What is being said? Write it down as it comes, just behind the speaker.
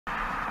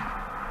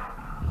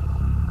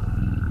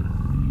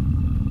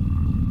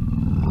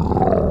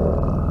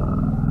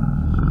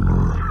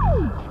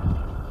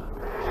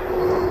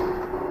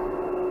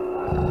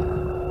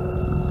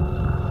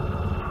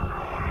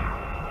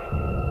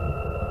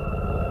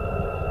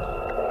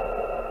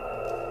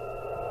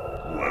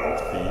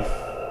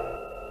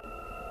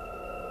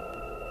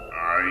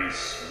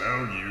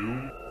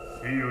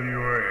feel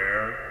your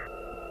air,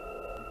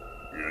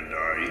 and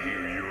I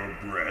hear your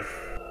breath.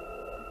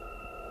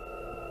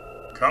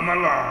 Come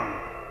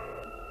along.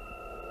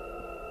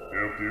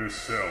 Help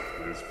yourself,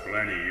 there's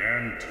plenty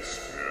and to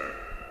spare.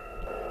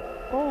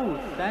 Oh,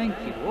 thank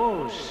you,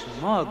 oh,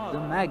 Smaug the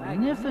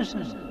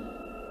Magnificent.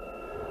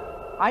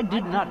 I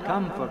did not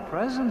come for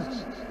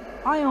presents.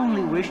 I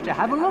only wish to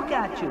have a look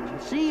at you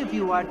and see if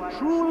you are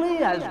truly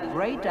as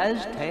great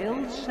as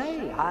tales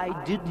say.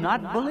 I did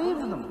not believe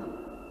them.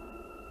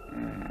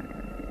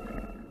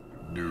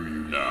 Do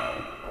you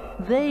now?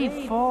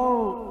 They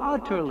fall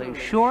utterly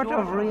short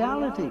of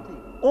reality.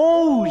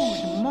 Oh,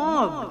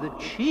 Smaug, the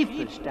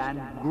chiefest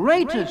and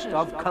greatest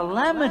of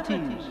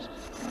calamities.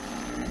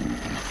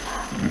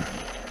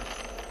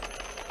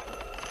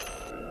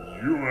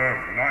 You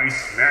have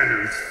nice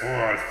manners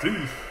for a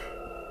thief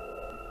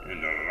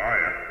and a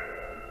liar.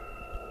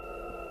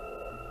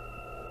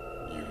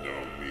 You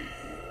know me.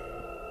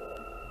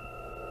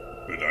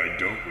 But I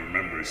don't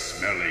remember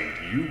smelling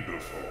you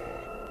before.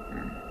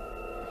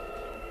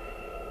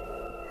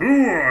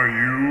 Who are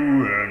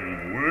you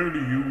and where do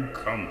you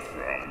come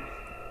from?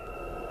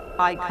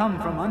 I come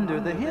from under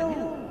the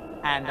hill,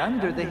 and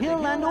under the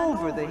hill and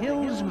over the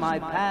hills my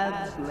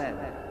paths led,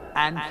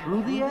 and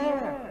through the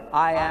air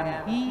I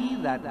am he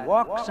that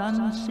walks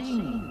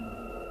unseen.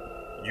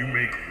 You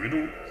make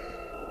riddles?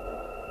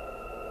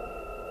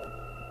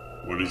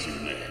 What is your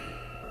name?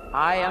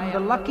 I am the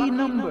lucky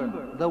number,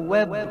 the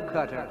web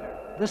cutter,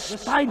 the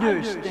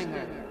spider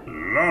stinger.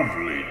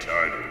 Lovely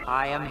title.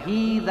 I am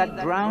he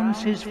that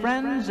drowns his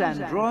friends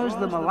and draws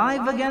them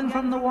alive again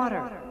from the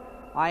water.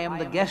 I am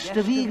the guest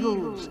of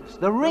eagles,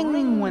 the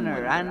ring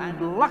winner and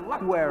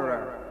luck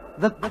wearer,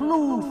 the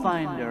clue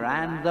finder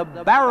and the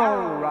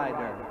barrel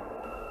rider.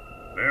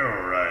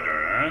 Barrel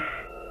rider, huh?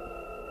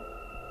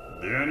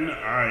 Then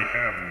I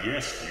have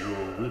guessed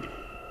your riddle.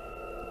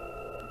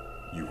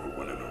 You were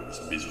one of those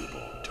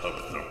miserable,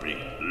 tub-thumping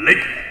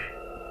lakemen.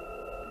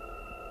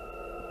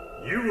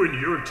 You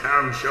and your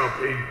town shall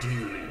pay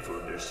dearly for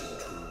this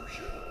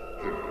intrusion.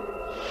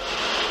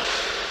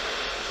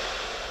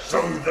 So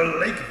the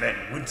lakemen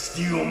would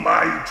steal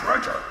my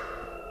treasure.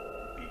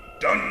 Be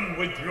done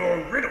with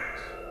your riddles.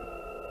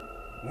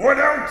 What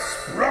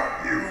else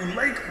brought you,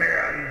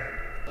 lakeman?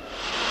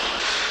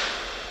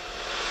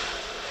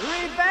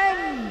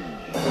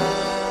 Revenge!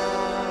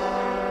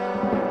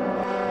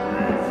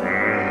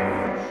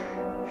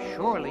 Revenge.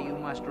 Surely you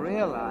must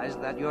realize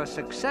that your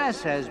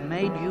success has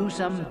made you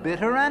some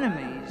bitter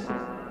enemies.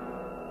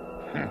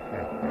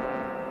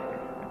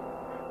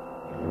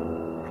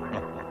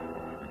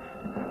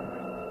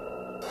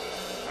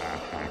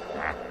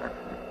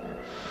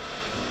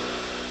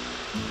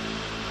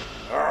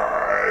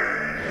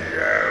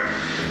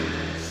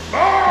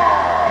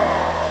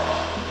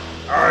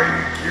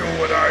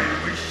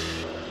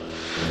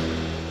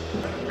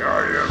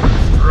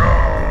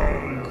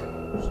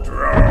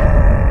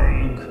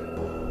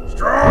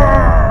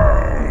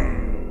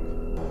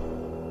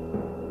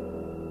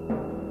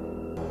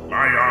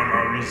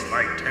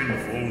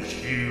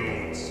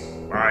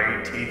 My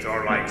teeth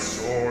are like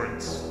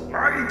swords.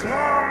 My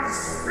claws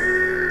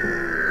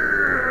spears.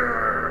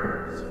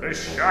 The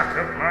shock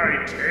of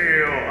my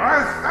tail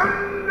a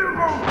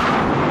thunderbolt.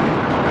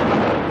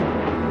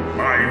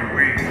 My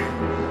wings.